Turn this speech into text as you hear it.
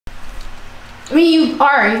I mean, you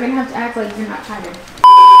are. You're gonna have to act like you're not tired.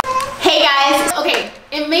 Hey guys. Okay,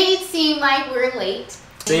 it may seem like we're late.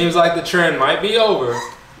 Seems like the trend might be over.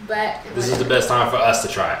 But this is the best time for us to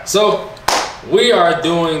try it. So we are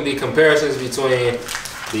doing the comparisons between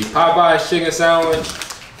the Popeyes chicken sandwich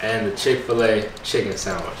and the Chick-fil-A chicken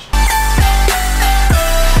sandwich.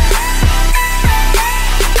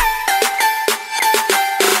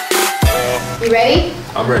 You ready?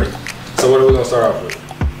 I'm ready. So what are we gonna start off with?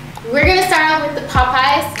 We're gonna start off with the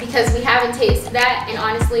Popeyes because we haven't tasted that, and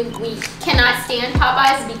honestly, we cannot stand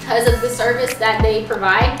Popeyes because of the service that they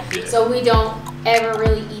provide. Yeah. So we don't ever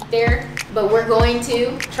really eat there. But we're going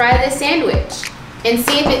to try this sandwich and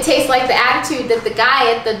see if it tastes like the attitude that the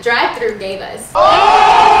guy at the drive-thru gave us.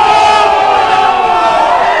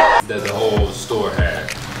 That the whole store had.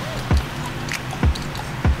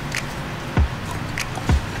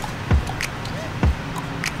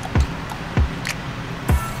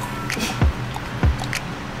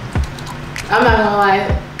 I'm not gonna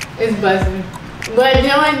lie, it's buzzing. But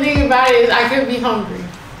the only thing about it is I could be hungry.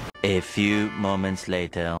 A few moments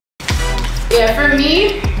later. Yeah, for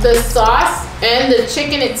me, the sauce and the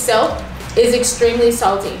chicken itself is extremely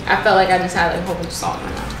salty. I felt like I just had like a whole bunch of salt in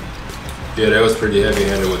my mouth. Yeah, that was pretty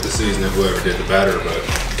heavy-handed with the seasoning, whoever did the batter, but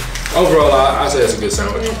overall, I say it's a good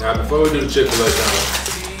sandwich. Now, before we do the Chick-fil-A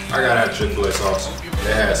sandwich, I gotta have Chick-fil-A sauce.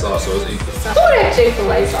 They had sauce, so it's equal. Oh, that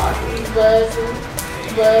Chick-fil-A sauce is buzzing.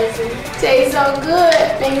 Buzzing. Tastes so good.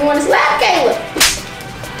 Then you want to slap Kayla.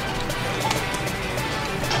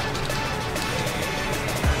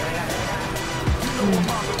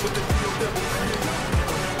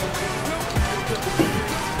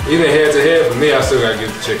 Even head to head, for me, I still gotta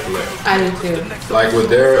give the Chick-fil-A. I do too. Like with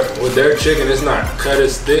their chicken, it's not cut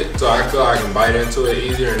as thick, so I feel I can bite into it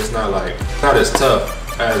easier, and it's not as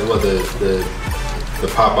tough as what the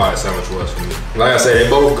Popeye sandwich was for me. Like I said, they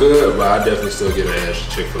both good, but I definitely still give an edge to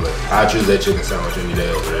Chick-fil-A. I choose that chicken sandwich any day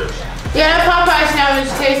over there. Yeah, that Popeye sandwich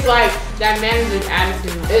tastes like that manager's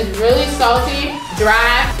attitude. It's really salty,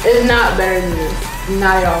 dry. It's not better than this.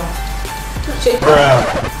 Not at all.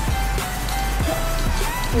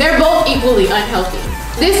 They're both equally unhealthy.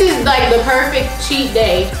 This is like the perfect cheat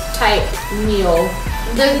day type meal.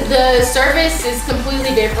 The service is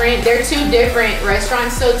completely different. They're two different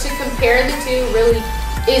restaurants, so to compare the two really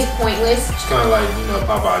is pointless. It's kind of like, you know,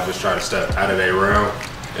 Popeye just tried to step out of their realm,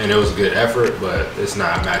 and it was a good effort, but it's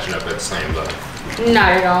not matching up at the same level.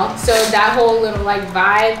 Not at all. So that whole little like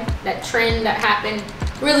vibe, that trend that happened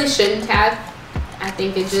really shouldn't have. I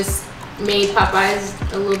think it just made Popeyes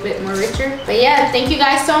a little bit more richer. But yeah, thank you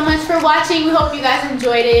guys so much for watching. We hope you guys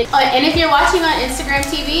enjoyed it. And if you're watching on Instagram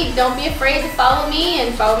TV, don't be afraid to follow me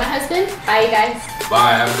and follow my husband. Bye, you guys.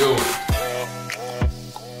 Bye, have a good one.